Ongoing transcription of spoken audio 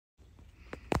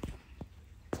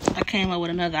came up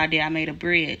with another idea. I made a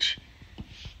bridge.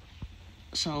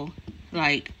 So,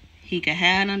 like, he can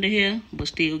hide under here, but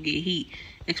still get heat,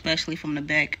 especially from the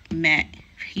back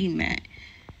heat mat.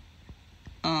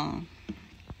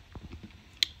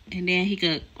 And then he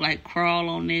could, like, crawl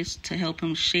on this to help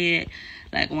him shed.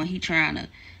 Like, when he trying to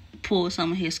pull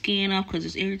some of his skin off because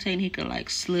it's irritating, he could, like,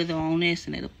 slither on this,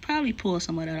 and it'll probably pull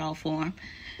some of that off for him.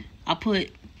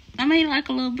 I made, like,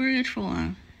 a little bridge for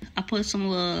him. I put some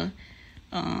little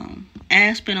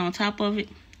aspen on top of it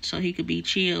so he could be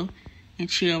chill and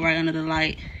chill right under the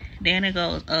light. Then it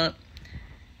goes up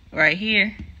right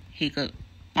here. He could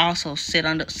also sit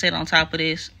on top of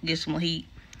this, get some heat.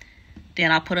 Then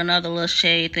I put another little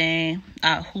shade thing.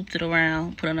 I hooped it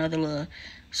around, put another little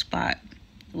spot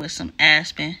with some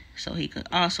aspen so he could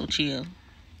also chill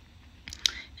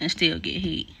and still get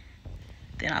heat.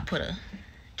 Then I put a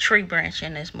tree branch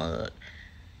in this mug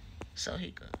so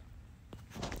he could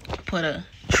put a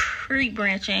tree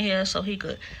branch in here so he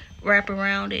could wrap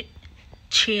around it,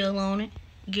 chill on it,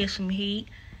 get some heat,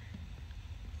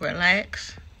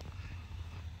 relax.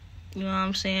 You know what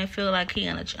I'm saying? Feel like he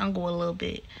in the jungle a little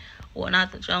bit. Or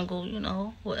not the jungle, you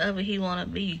know, whatever he want to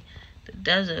be. The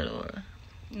desert or,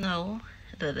 you know,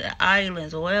 the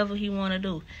islands or whatever he want to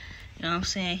do. You know what I'm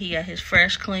saying? He got his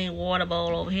fresh, clean water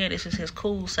bowl over here. This is his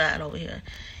cool side over here.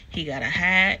 He got a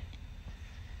hat.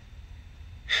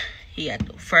 He got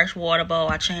the fresh water bowl.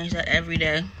 I change that every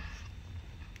day.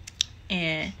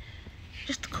 And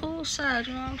just the cool side,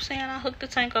 you know what I'm saying? I hooked the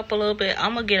tank up a little bit.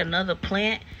 I'm going to get another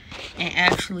plant and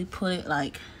actually put it,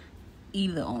 like,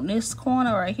 either on this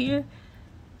corner right here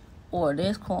or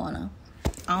this corner.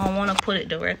 I don't want to put it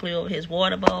directly over his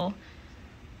water bowl.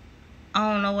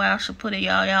 I don't know where I should put it,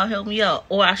 y'all. Y'all help me out.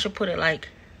 Or I should put it like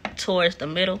towards the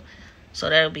middle. So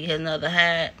that'll be his another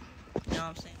hat. You know what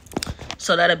I'm saying?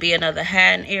 So that'll be another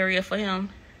hiding area for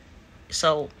him.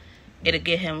 So it'll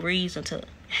give him reason to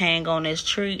hang on this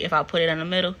tree if I put it in the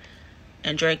middle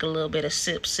and drink a little bit of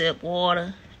sip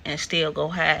water and still go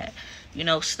hide. You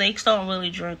know, snakes don't really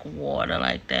drink water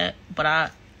like that. But I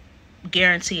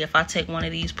guarantee if I take one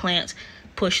of these plants,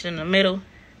 push it in the middle,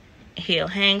 he'll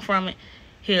hang from it.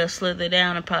 He'll slither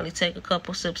down and probably take a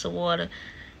couple sips of water,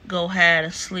 go hide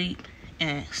and sleep,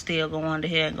 and still go under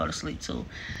here and go to sleep too.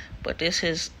 But this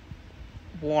is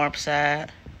warm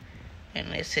side,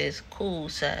 and this is cool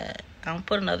side. I'm going to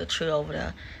put another tree over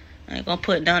there. I ain't going to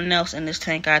put nothing else in this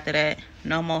tank after that.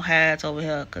 No more hides over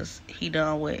here because he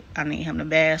done with. I need him to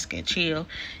bask and chill,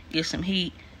 get some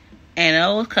heat. And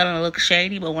those kind of look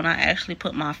shady, but when I actually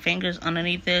put my fingers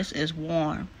underneath this, it's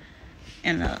warm.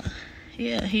 And,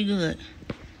 yeah, he good.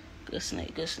 Good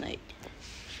snake, good snake.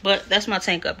 But that's my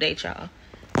tank update, y'all.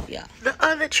 Yeah. The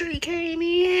other tree came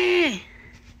in.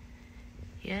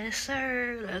 Yes,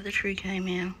 sir. The other tree came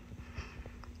in.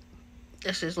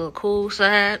 That's his little cool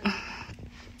side.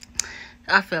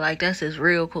 I feel like that's his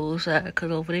real cool side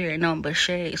because over there ain't nothing but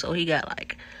shade. So he got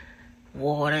like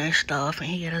water and stuff, and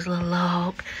he got his little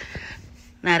log.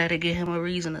 Now that'll give him a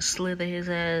reason to slither his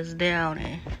ass down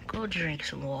and go drink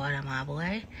some water, my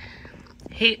boy.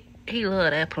 He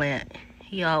love that plant.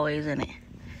 He always in it.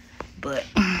 But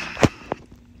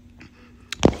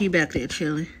he back there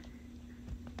chilling.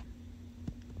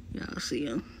 Y'all see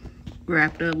him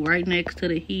wrapped up right next to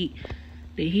the heat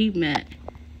mat.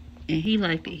 And he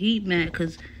like the heat mat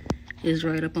because it's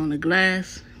right up on the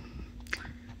glass.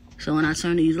 So when I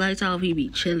turn these lights off, he be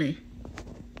chilling.